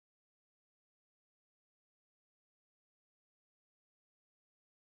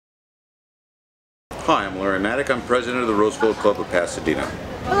Hi, I'm Larry Maddock. I'm president of the Rose Float Club of Pasadena.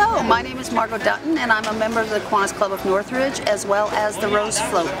 Hello, my name is Margot Dutton and I'm a member of the Kiwanis Club of Northridge as well as the Rose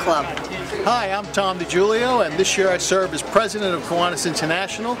Float Club. Hi, I'm Tom DiGiulio and this year I serve as president of Kiwanis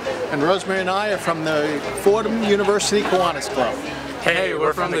International, and Rosemary and I are from the Fordham University Kiwanis Club. Hey,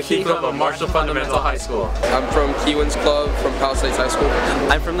 we're from the Key Club of Marshall Fundamental High School. I'm from KIWIN'S Club from Palisades High School.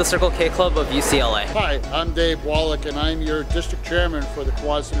 I'm from the Circle K Club of UCLA. Hi, I'm Dave Wallach and I'm your district chairman for the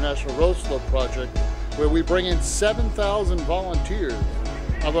Kiwanis International Rose Float Project, where we bring in 7,000 volunteers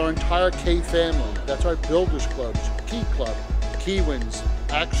of our entire K family. That's our Builders Clubs, Key Club, KIWIN'S,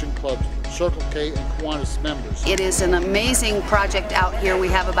 Action Clubs, Circle K, and Kiwanis members. It is an amazing project out here. We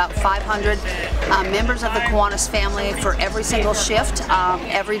have about 500 members of the Kiwanis family for every single shift,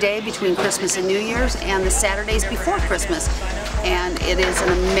 every day between Christmas and New Year's, and the Saturdays before Christmas. And it is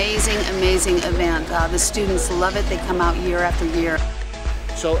an amazing, amazing event. The students love it. They come out year after year.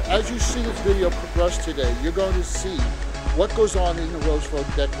 So as you see this video progress today, you're going to see what goes on in the Rose Float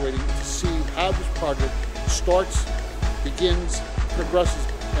decorating to see how this project starts, begins, progresses,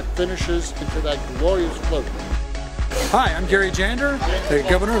 and finishes into that glorious float. Hi, I'm Gary Jander, the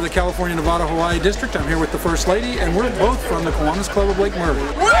governor of the California, Nevada, Hawaii District. I'm here with the First Lady, and we're both from the Kiwanis Club of Lake Murray.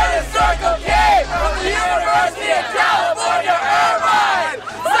 We're the Circle K from the University of California, Irvine!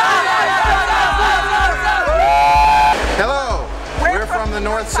 Hello, we're from the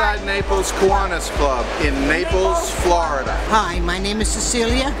Northside Naples Kiwanis Club in Naples, Florida. Hi, my name is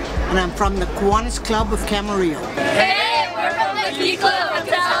Cecilia, and I'm from the Kiwanis Club of Camarillo. Hey, we're from the Key Club of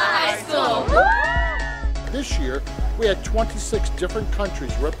High School. This year, we had 26 different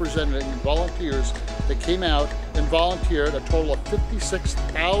countries representing volunteers that came out and volunteered a total of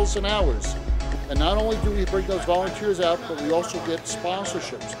 56,000 hours. And not only do we bring those volunteers out, but we also get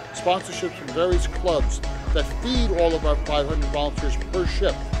sponsorships from various clubs that feed all of our 500 volunteers per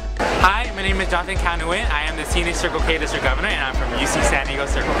shift. Hi, my name is Jonathan Nguyen. I am the Senior Circle K District Governor, and I'm from UC San Diego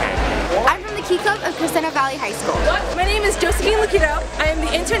Circle K. I'm from the Key Club of Crescenta Valley High School. My name is Josephine Luquido. I am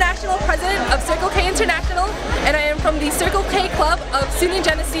the International President of Circle K International, and I am from the Circle K Club of SUNY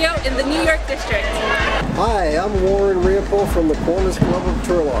Geneseo in the New York District. Hi, I'm Warren Riopel from the Kiwanis Club of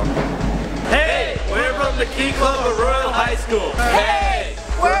Turlock. Hey, we're from the Key Club of Royal High School. Hey,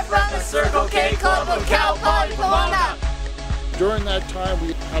 we're from the Circle K Club of Cal Poly Pomona. During that time,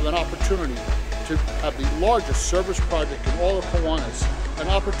 we have an opportunity to have the largest service project in all of Kiwanis, an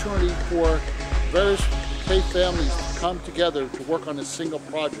opportunity for various K families to come together to work on a single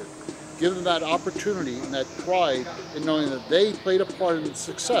project. Give them that opportunity and that pride in knowing that they played a part in the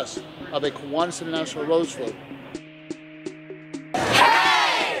success of a Kiwanis International Rose Float.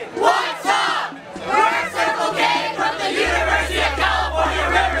 Hey, what's up? We're Circle K from the University of California,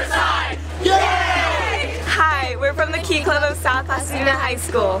 Riverside. Yay! Hi, we're from the Key Club of South Pasadena High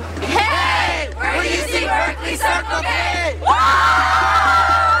School. Hey, we're UC Berkeley Circle K.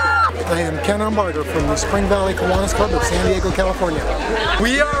 I am Ken Umbarger from the Spring Valley Kiwanis Club of San Diego, California.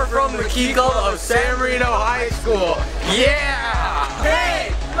 We are from the Key Club of San Marino High School. Yeah!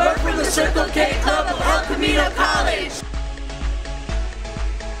 Hey, we're from the Circle K Club of El Camino College.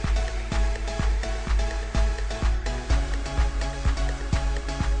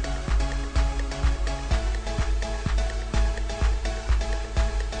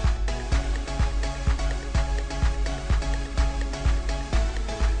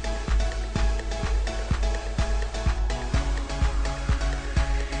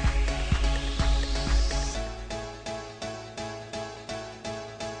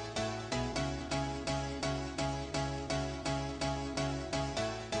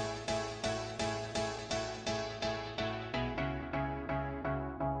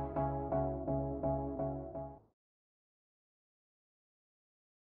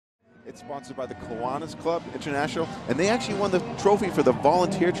 It's sponsored by the Kiwanis Club International, and they actually won the trophy for the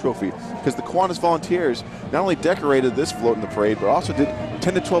volunteer trophy because the Kiwanis volunteers not only decorated this float in the parade, but also did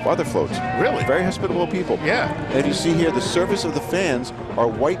 10 to 12 other floats. Really? Very hospitable people. Yeah. And if you see here, the surface of the fans are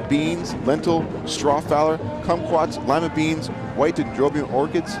white beans, lentil, straw fowler, kumquats, lima beans, white dendrobium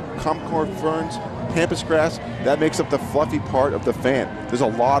orchids, comcorn ferns, pampas grass. That makes up the fluffy part of the fan. There's a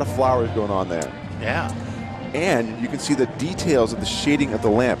lot of flowers going on there. Yeah. And you can see the details of the shading of the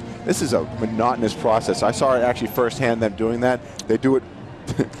lamp. This is a monotonous process. I saw it actually firsthand, them doing that. They do it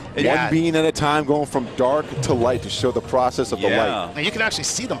one bean at a time, going from dark to light to show the process of the light. And you can actually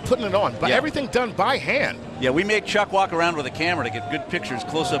see them putting it on, but everything done by hand. Yeah, we make Chuck walk around with a camera to get good pictures,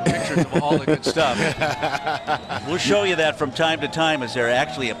 close-up pictures of all the good stuff. We'll show you that from time to time as they're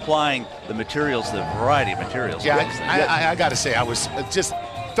actually applying the materials, the variety of materials. Yeah, I got to say, I was just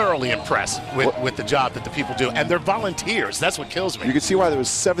thoroughly impressed with the job that the people do, and they're volunteers. That's what kills me. You can see why there was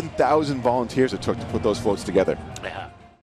 7,000 volunteers it took to put those floats together. Yeah.